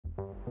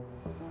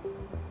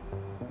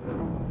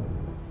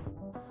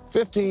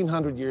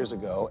1,500 years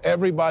ago,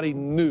 everybody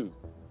knew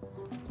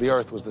the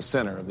Earth was the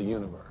center of the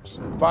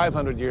universe.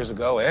 500 years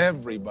ago,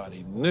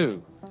 everybody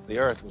knew the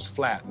Earth was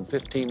flat. And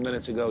 15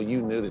 minutes ago,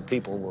 you knew that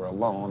people were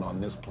alone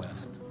on this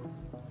planet.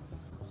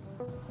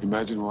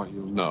 Imagine what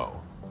you'll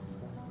know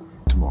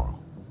tomorrow.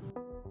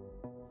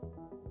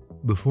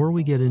 Before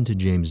we get into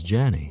James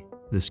Jani,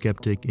 the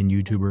skeptic and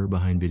YouTuber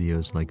behind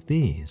videos like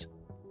these,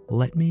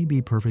 let me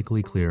be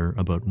perfectly clear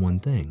about one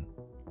thing.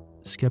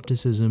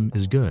 Skepticism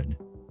is good.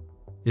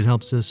 It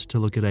helps us to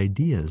look at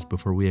ideas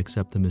before we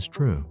accept them as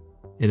true,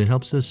 and it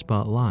helps us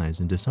spot lies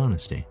and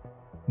dishonesty.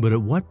 But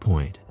at what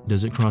point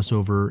does it cross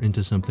over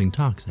into something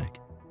toxic,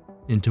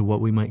 into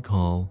what we might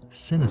call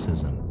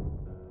cynicism?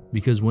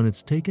 Because when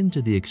it's taken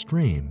to the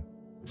extreme,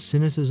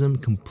 cynicism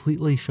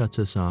completely shuts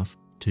us off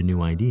to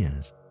new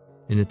ideas,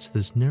 and it's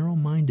this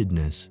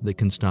narrow-mindedness that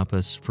can stop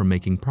us from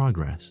making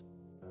progress.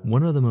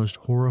 One of the most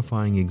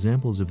horrifying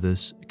examples of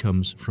this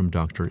comes from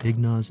Dr.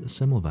 Ignaz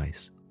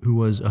Semmelweis, who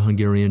was a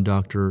Hungarian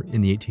doctor in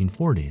the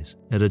 1840s,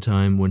 at a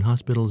time when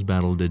hospitals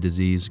battled a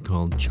disease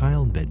called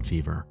childbed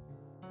fever.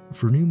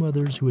 For new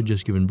mothers who had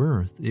just given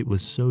birth, it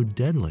was so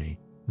deadly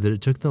that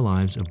it took the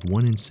lives of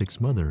 1 in 6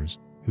 mothers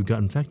who got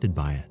infected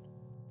by it.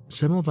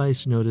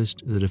 Semmelweis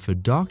noticed that if a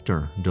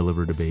doctor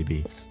delivered a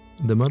baby,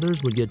 the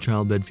mothers would get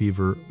childbed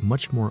fever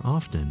much more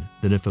often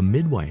than if a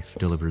midwife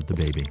delivered the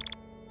baby.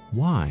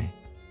 Why?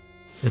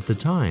 At the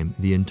time,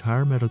 the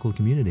entire medical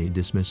community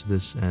dismissed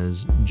this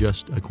as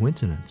just a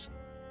coincidence.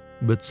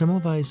 But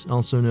Semmelweis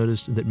also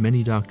noticed that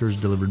many doctors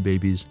delivered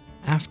babies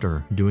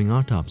after doing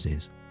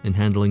autopsies and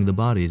handling the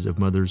bodies of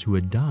mothers who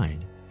had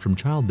died from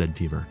childbed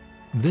fever.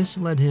 This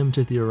led him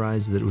to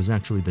theorize that it was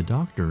actually the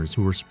doctors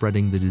who were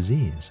spreading the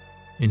disease,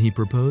 and he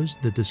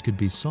proposed that this could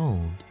be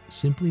solved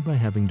simply by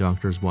having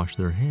doctors wash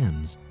their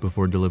hands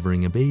before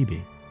delivering a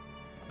baby.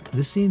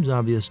 This seems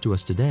obvious to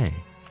us today,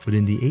 but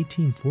in the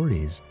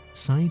 1840s,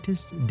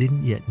 scientists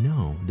didn't yet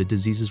know that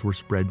diseases were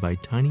spread by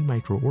tiny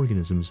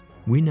microorganisms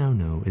we now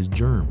know as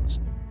germs.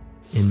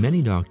 And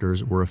many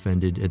doctors were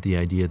offended at the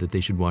idea that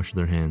they should wash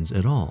their hands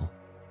at all.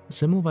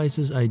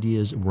 Semmelweis's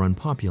ideas were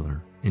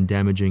unpopular and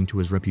damaging to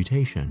his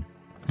reputation.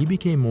 He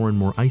became more and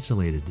more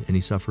isolated, and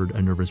he suffered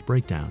a nervous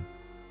breakdown.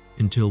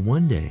 Until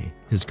one day,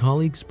 his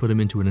colleagues put him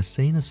into an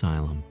insane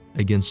asylum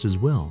against his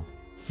will.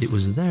 It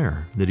was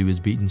there that he was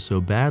beaten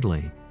so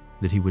badly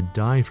that he would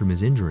die from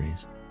his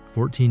injuries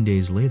 14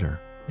 days later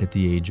at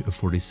the age of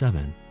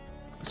 47.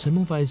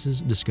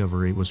 Semmelweis's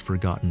discovery was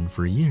forgotten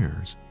for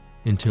years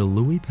until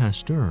Louis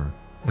Pasteur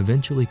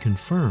eventually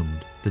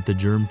confirmed that the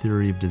germ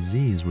theory of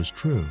disease was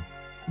true,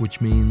 which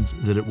means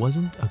that it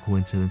wasn't a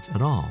coincidence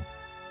at all.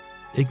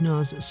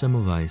 Ignaz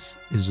Semmelweis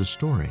is a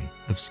story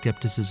of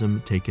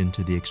skepticism taken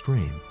to the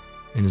extreme,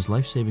 and his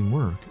life-saving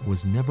work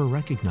was never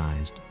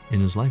recognized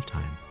in his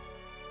lifetime.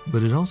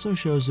 But it also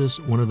shows us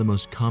one of the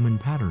most common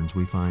patterns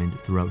we find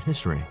throughout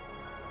history.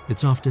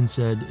 It's often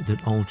said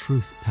that all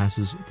truth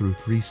passes through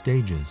 3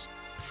 stages.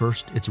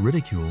 First, it's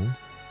ridiculed.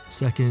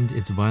 Second,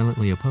 it's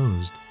violently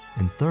opposed.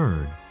 And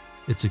third,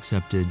 it's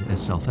accepted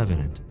as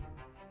self-evident.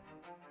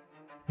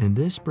 And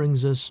this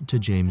brings us to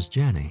James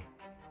Jani.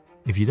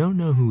 If you don't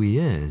know who he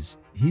is,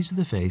 he's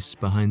the face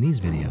behind these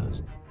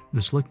videos.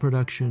 The slick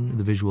production,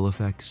 the visual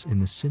effects,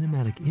 and the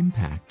cinematic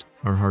impact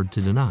are hard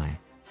to deny.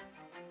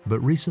 But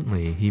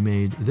recently, he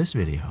made this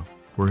video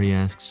where he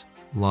asks,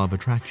 law of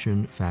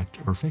attraction, fact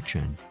or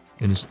fiction,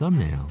 in his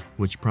thumbnail,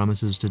 which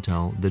promises to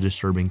tell the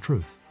disturbing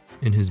truth.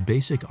 And his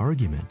basic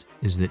argument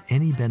is that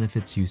any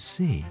benefits you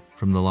see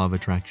from the law of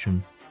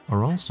attraction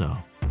are also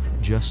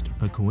just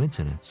a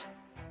coincidence.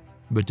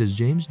 But does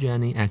James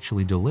Jani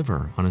actually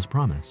deliver on his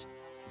promise?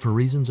 For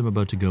reasons I'm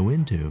about to go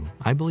into,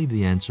 I believe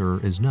the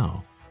answer is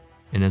no.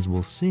 And as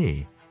we'll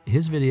see,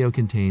 his video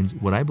contains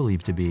what I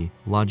believe to be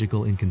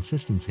logical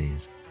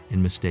inconsistencies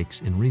and mistakes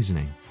in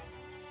reasoning.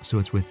 So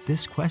it's with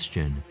this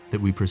question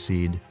that we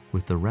proceed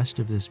with the rest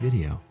of this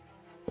video.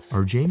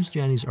 Are James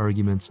Jani's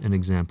arguments an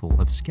example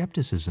of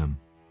skepticism,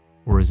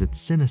 or is it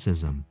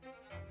cynicism?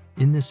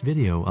 In this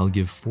video, I'll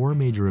give 4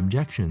 major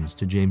objections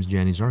to James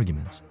Jani's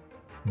arguments.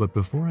 But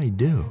before I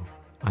do,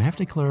 I have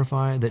to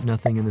clarify that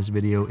nothing in this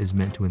video is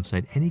meant to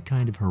incite any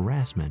kind of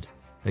harassment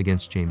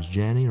against James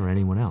Jani or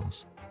anyone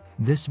else.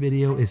 This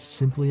video is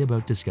simply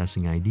about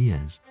discussing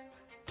ideas,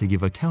 to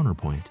give a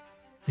counterpoint,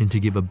 and to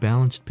give a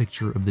balanced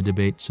picture of the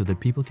debate so that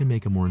people can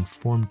make a more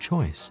informed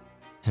choice,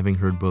 having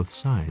heard both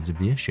sides of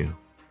the issue.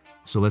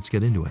 So let's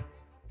get into it.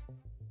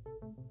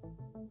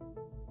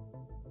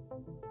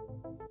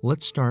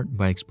 Let's start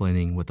by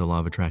explaining what the law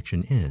of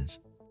attraction is.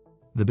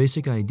 The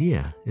basic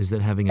idea is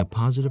that having a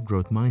positive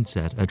growth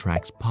mindset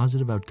attracts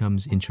positive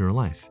outcomes into your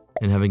life,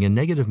 and having a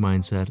negative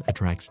mindset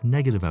attracts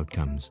negative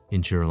outcomes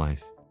into your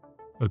life.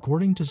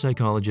 According to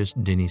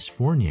psychologist Denis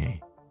Fournier,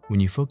 when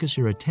you focus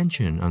your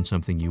attention on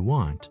something you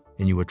want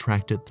and you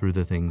attract it through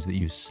the things that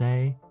you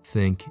say,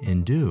 think,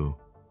 and do,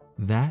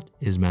 that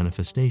is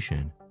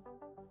manifestation.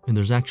 And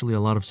there's actually a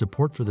lot of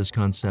support for this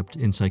concept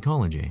in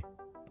psychology.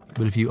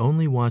 But if you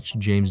only watched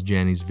James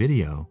Jani's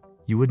video,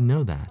 you wouldn't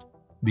know that,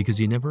 because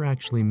he never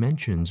actually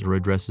mentions or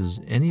addresses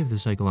any of the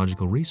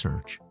psychological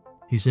research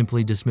He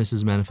simply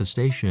dismisses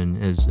manifestation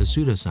as a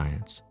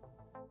pseudoscience.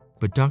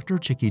 But Dr.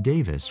 Chickie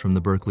Davis from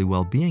the Berkeley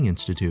Wellbeing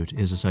Institute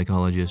is a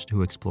psychologist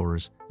who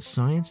explores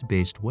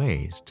science-based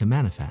ways to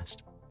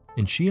manifest,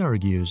 and she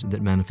argues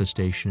that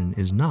manifestation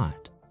is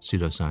not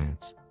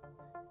pseudoscience.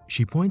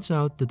 She points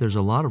out that there's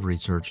a lot of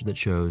research that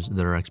shows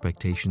that our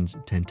expectations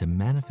tend to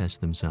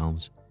manifest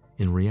themselves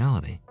in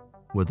reality,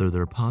 whether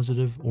they're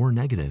positive or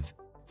negative.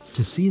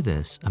 To see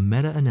this, a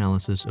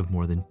meta-analysis of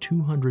more than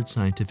 200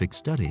 scientific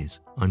studies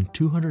on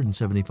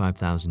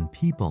 275,000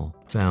 people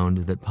found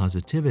that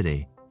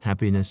positivity,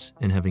 happiness,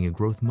 and having a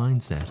growth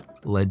mindset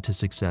led to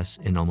success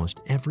in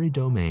almost every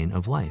domain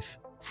of life,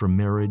 from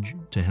marriage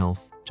to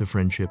health to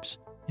friendships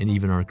and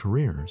even our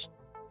careers.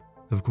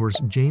 Of course,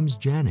 James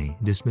Jani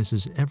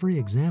dismisses every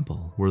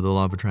example where the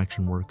law of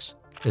attraction works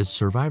as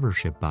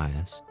survivorship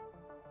bias,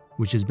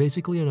 which is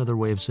basically another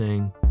way of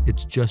saying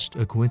it's just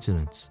a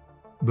coincidence.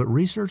 But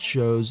research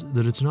shows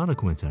that it's not a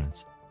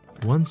coincidence.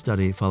 One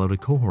study followed a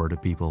cohort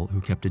of people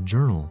who kept a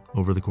journal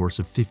over the course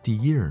of 50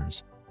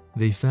 years.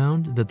 They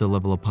found that the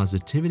level of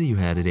positivity you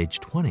had at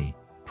age 20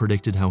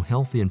 predicted how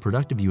healthy and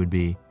productive you would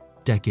be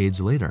decades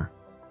later.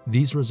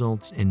 These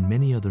results and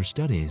many other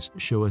studies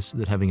show us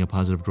that having a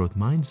positive growth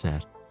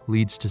mindset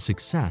leads to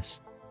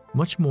success,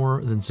 much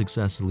more than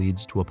success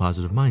leads to a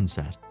positive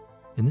mindset.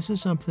 And this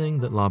is something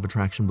that law of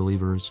attraction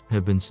believers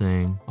have been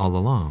saying all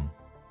along,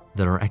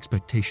 that our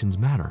expectations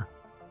matter,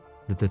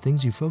 that the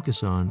things you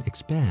focus on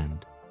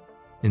expand,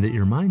 and that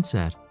your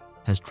mindset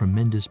has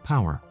tremendous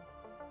power.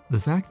 The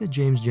fact that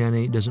James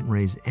Jani doesn't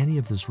raise any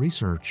of this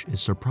research is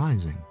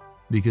surprising,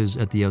 because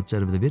at the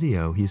outset of the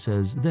video he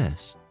says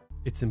this: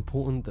 "It's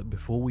important that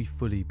before we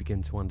fully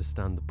begin to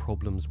understand the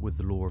problems with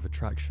the law of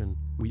attraction,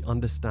 we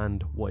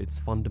understand what its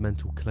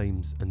fundamental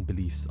claims and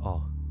beliefs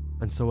are.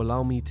 And so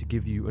allow me to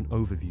give you an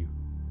overview,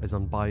 as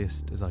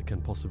unbiased as I can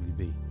possibly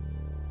be."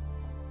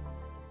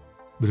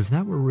 But if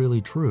that were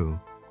really true,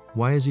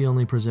 why is he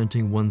only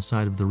presenting one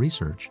side of the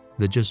research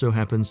that just so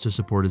happens to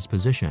support his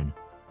position?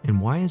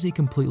 And why is he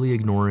completely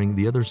ignoring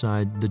the other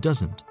side that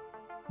doesn't?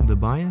 The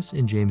bias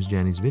in James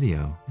Jani's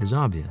video is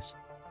obvious.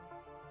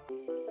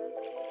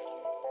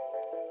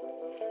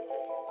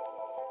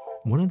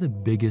 One of the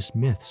biggest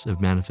myths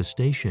of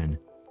manifestation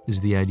is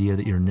the idea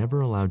that you're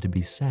never allowed to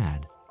be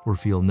sad or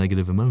feel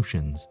negative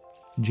emotions.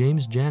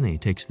 James Jani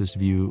takes this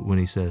view when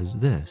he says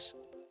this: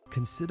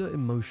 "Consider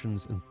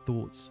emotions and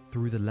thoughts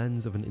through the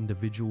lens of an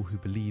individual who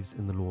believes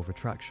in the law of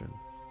attraction.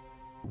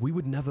 We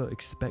would never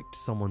expect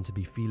someone to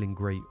be feeling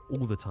great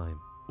all the time,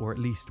 or at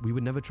least we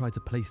would never try to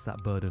place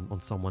that burden on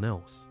someone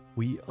else.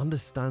 We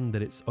understand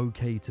that it's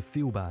okay to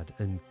feel bad,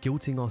 and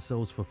guilting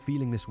ourselves for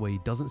feeling this way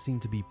doesn't seem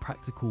to be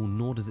practical,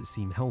 nor does it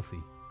seem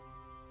healthy.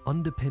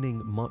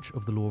 Underpinning much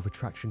of the law of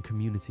attraction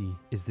community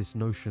is this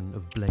notion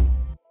of blame."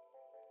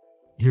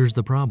 Here's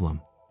the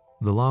problem.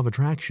 The law of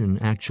attraction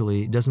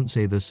actually doesn't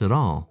say this at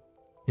all.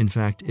 In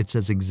fact, it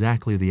says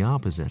exactly the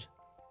opposite.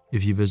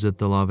 If you visit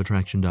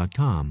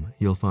thelowofattraction.com,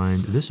 you'll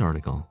find this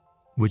article,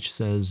 which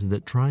says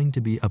that trying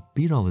to be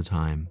upbeat all the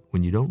time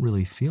when you don't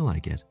really feel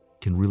like it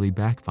can really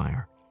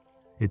backfire.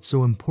 It's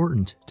so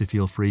important to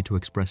feel free to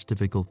express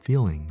difficult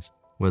feelings,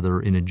 whether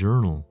in a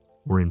journal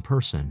or in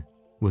person,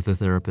 with a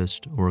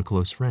therapist or a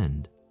close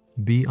friend.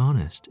 Be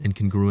honest and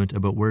congruent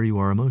about where you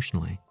are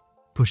emotionally.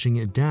 Pushing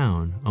it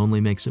down only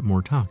makes it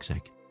more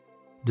toxic.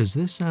 Does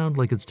this sound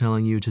like it's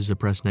telling you to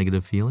suppress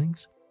negative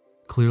feelings?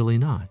 Clearly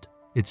not.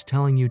 It's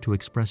telling you to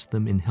express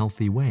them in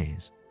healthy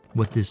ways.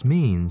 What this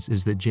means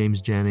is that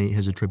James Jani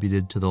has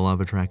attributed to the law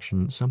of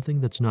attraction something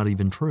that's not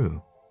even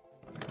true.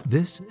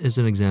 This is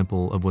an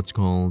example of what's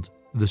called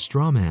the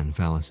straw man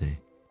fallacy,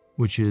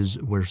 which is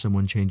where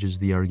someone changes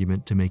the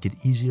argument to make it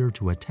easier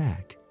to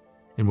attack.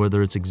 And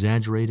whether it's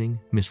exaggerating,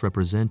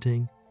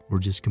 misrepresenting, or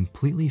just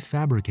completely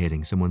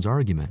fabricating someone's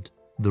argument,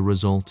 the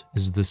result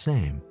is the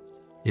same.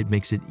 It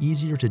makes it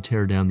easier to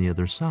tear down the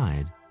other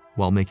side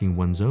while making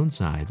one's own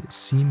side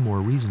seem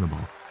more reasonable.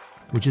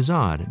 Which is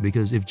odd,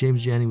 because if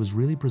James Jani was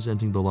really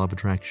presenting the law of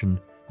attraction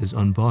as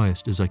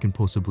unbiased as I can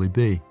possibly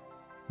be,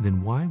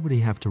 then why would he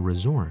have to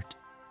resort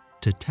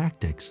to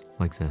tactics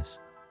like this?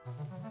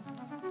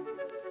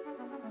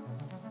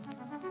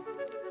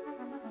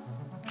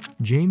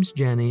 James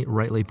Jani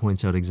rightly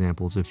points out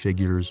examples of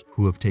figures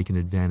who have taken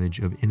advantage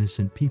of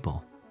innocent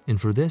people,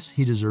 and for this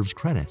he deserves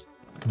credit.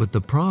 But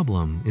the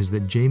problem is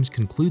that James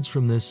concludes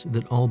from this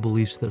that all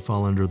beliefs that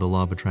fall under the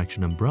law of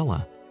attraction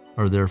umbrella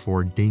are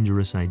therefore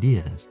dangerous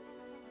ideas.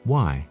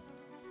 Why?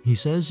 He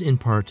says in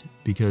part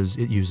because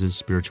it uses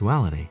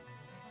spirituality,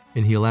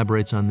 and he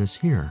elaborates on this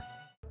here.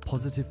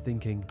 "Positive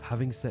thinking,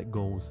 having set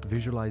goals,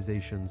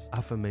 visualizations,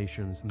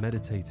 affirmations,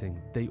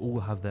 meditating, they all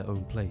have their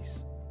own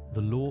place.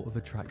 The law of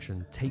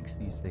attraction takes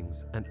these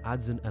things and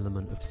adds an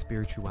element of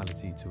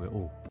spirituality to it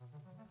all."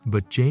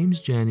 But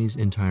James Jani's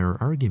entire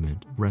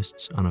argument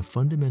rests on a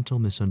fundamental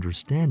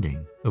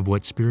misunderstanding of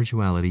what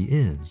spirituality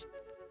is.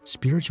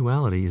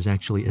 Spirituality is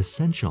actually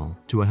essential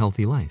to a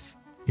healthy life,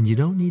 and you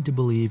don't need to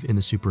believe in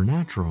the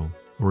supernatural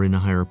or in a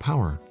higher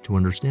power to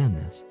understand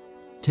this.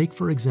 Take,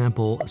 for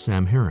example,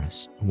 Sam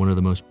Harris, one of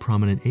the most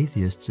prominent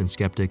atheists and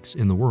skeptics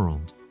in the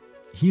world.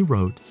 He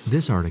wrote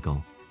this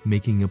article,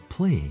 making a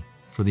plea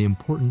for the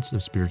importance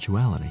of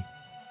spirituality.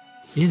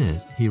 In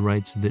it, he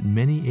writes that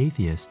many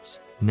atheists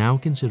now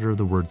consider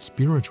the word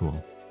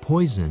spiritual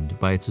poisoned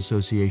by its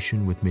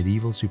association with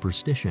medieval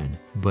superstition,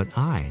 but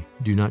I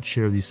do not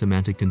share these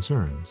semantic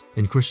concerns.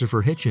 And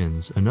Christopher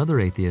Hitchens, another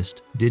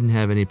atheist, didn't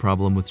have any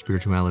problem with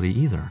spirituality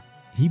either.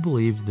 He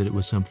believed that it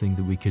was something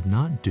that we could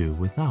not do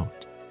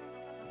without.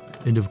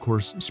 And of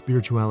course,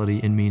 spirituality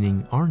and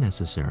meaning are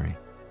necessary.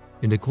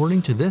 And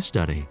according to this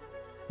study,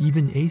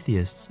 even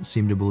atheists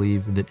seem to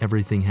believe that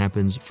everything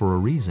happens for a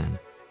reason,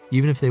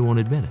 even if they won't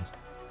admit it.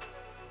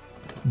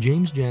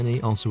 James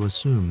Jani also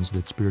assumes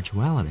that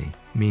spirituality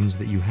means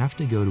that you have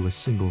to go to a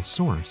single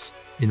source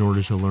in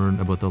order to learn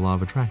about the law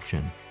of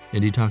attraction,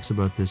 and he talks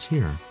about this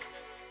here.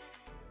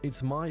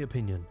 It's my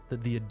opinion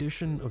that the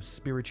addition of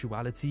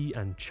spirituality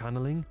and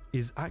channeling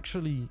is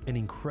actually an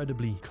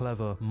incredibly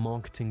clever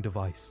marketing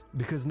device,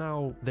 because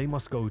now they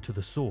must go to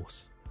the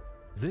source.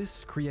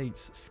 This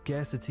creates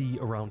scarcity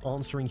around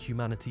answering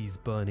humanity's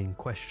burning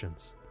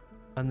questions,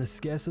 and the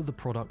scarcer the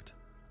product,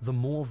 the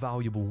more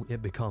valuable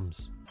it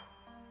becomes.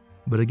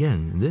 But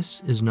again,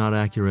 this is not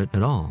accurate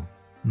at all.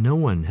 No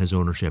one has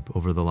ownership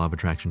over the law of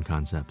attraction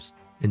concepts,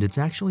 and it's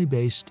actually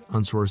based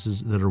on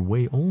sources that are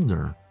way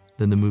older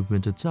than the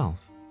movement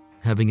itself,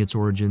 having its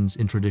origins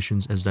in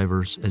traditions as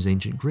diverse as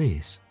ancient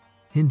Greece,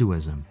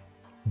 Hinduism,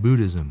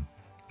 Buddhism,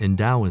 and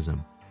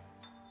Taoism.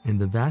 And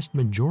the vast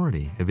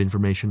majority of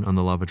information on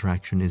the law of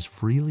attraction is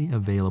freely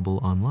available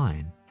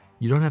online.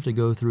 You don't have to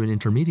go through an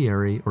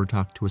intermediary or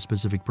talk to a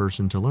specific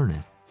person to learn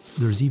it.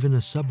 There's even a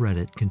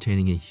subreddit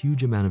containing a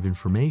huge amount of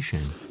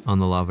information on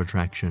the law of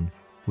attraction,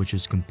 which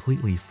is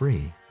completely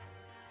free.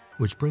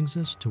 Which brings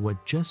us to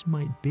what just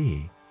might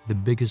be the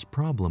biggest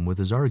problem with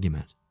his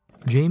argument.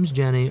 James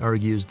Jani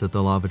argues that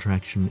the law of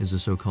attraction is a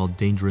so-called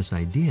dangerous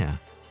idea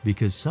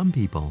because some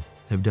people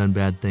have done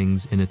bad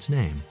things in its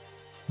name.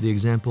 The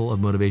example of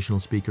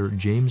motivational speaker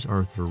James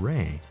Arthur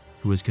Ray,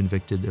 who was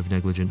convicted of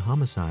negligent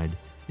homicide,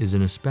 is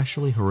an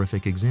especially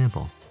horrific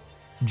example.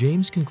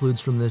 James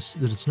concludes from this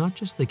that it's not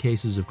just the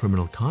cases of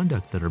criminal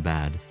conduct that are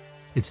bad,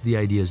 it's the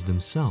ideas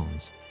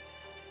themselves.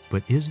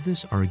 But is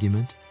this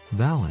argument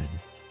valid?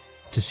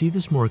 To see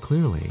this more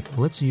clearly,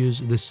 let's use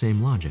this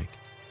same logic,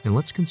 and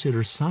let's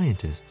consider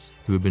scientists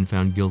who have been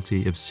found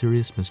guilty of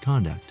serious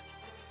misconduct.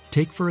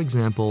 Take, for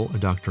example,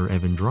 Dr.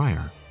 Evan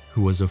Dreyer,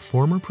 who was a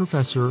former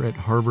professor at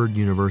Harvard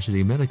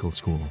University Medical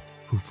School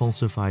who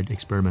falsified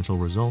experimental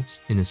results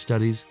in his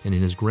studies and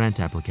in his grant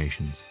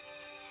applications.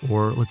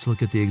 Or let's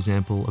look at the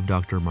example of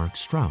Dr. Mark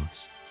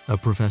Strauss, a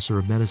professor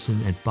of medicine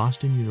at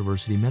Boston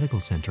University Medical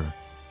Center,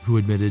 who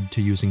admitted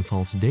to using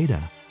false data,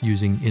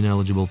 using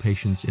ineligible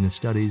patients in his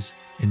studies,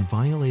 and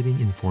violating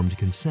informed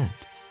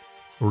consent.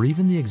 Or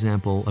even the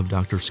example of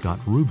Dr. Scott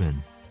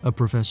Rubin, a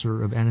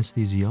professor of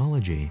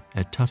anesthesiology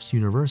at Tufts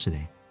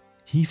University.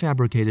 He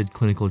fabricated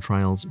clinical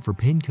trials for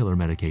painkiller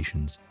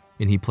medications,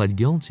 and he pled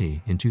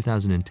guilty in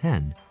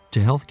 2010 to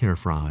healthcare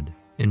fraud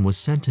and was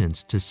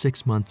sentenced to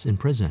 6 months in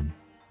prison.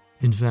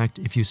 In fact,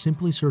 if you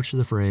simply search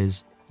the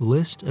phrase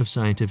 "list of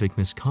scientific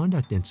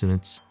misconduct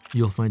incidents,"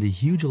 you'll find a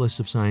huge list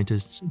of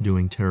scientists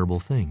doing terrible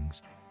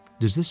things.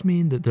 Does this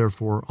mean that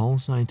therefore all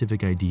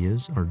scientific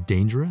ideas are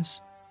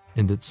dangerous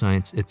and that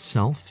science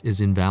itself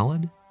is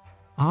invalid?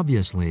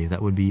 Obviously,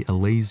 that would be a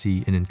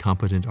lazy and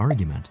incompetent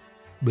argument.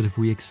 But if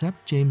we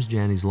accept James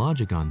Jani's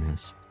logic on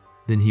this,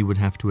 then he would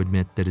have to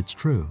admit that it's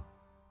true.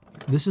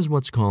 This is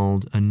what's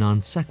called a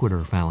non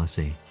sequitur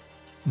fallacy.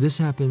 This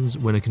happens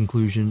when a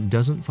conclusion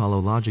doesn't follow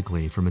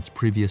logically from its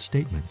previous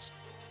statements.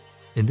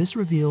 And this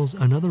reveals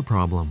another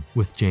problem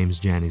with James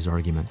Jani's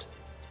argument.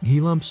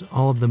 He lumps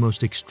all of the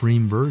most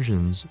extreme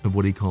versions of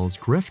what he calls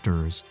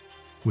grifters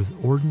with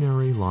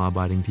ordinary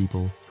law-abiding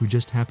people who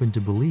just happen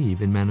to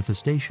believe in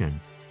manifestation.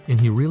 And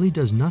he really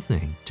does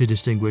nothing to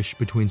distinguish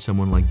between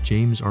someone like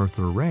James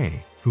Arthur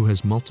Ray, who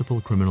has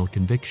multiple criminal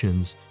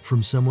convictions,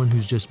 from someone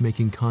who's just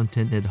making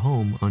content at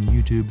home on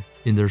YouTube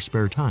in their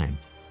spare time.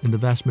 And the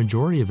vast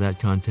majority of that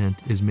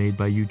content is made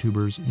by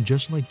YouTubers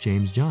just like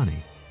James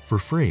Jani, for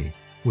free,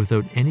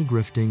 without any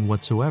grifting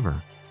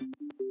whatsoever.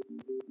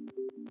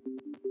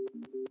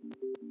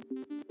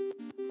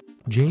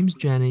 James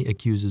Jani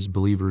accuses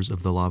believers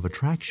of the law of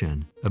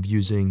attraction of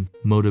using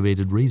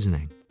motivated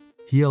reasoning.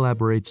 He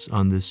elaborates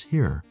on this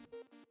here.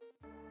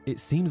 It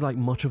seems like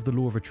much of the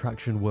law of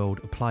attraction world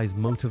applies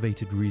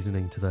motivated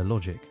reasoning to their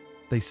logic.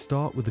 They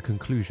start with the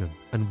conclusion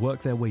and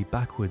work their way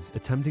backwards,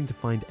 attempting to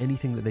find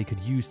anything that they could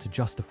use to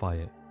justify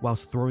it,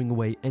 whilst throwing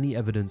away any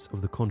evidence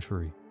of the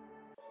contrary.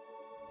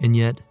 And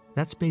yet,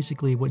 that's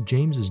basically what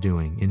James is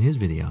doing in his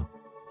video.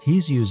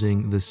 He's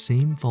using the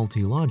same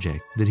faulty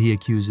logic that he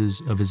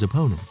accuses of his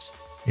opponents.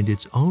 And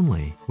it's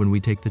only when we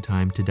take the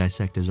time to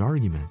dissect his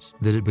arguments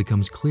that it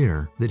becomes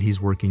clear that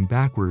he's working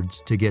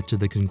backwards to get to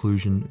the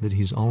conclusion that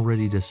he's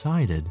already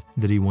decided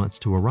that he wants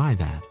to arrive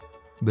at.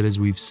 But as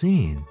we've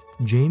seen,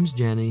 James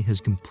Jani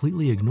has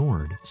completely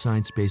ignored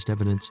science-based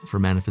evidence for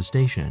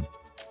manifestation.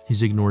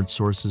 He's ignored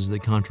sources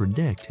that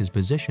contradict his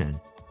position,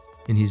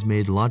 and he's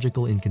made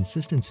logical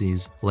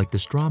inconsistencies like the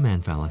straw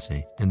man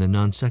fallacy and the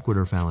non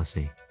sequitur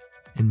fallacy.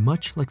 And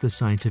much like the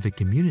scientific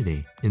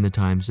community in the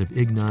times of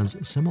Ignaz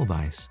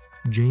Semmelweis,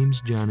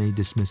 James Jani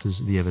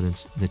dismisses the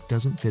evidence that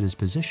doesn't fit his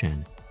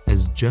position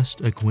as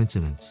just a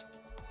coincidence.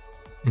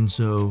 And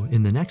so,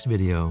 in the next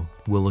video,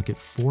 we'll look at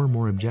 4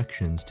 more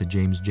objections to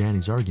James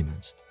Jani's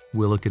arguments.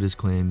 We'll look at his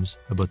claims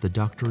about the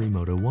Dr.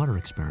 Emoto water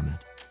experiment,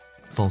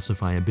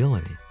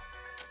 falsifiability,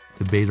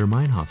 the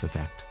Bader-Meinhof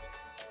effect,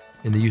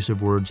 and the use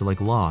of words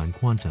like law and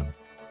quantum.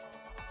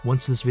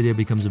 Once this video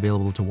becomes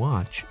available to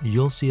watch,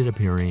 you'll see it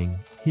appearing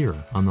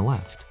here on the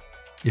left.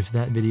 If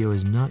that video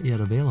is not yet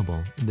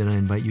available, then I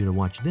invite you to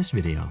watch this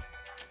video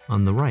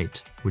on the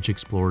right, which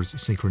explores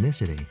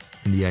synchronicity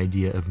and the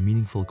idea of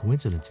meaningful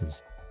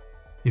coincidences.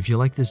 If you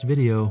like this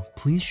video,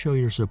 please show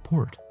your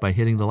support by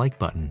hitting the like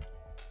button.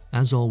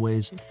 As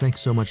always, thanks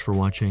so much for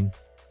watching,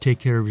 take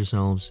care of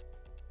yourselves,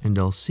 and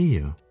I'll see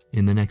you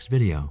in the next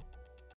video.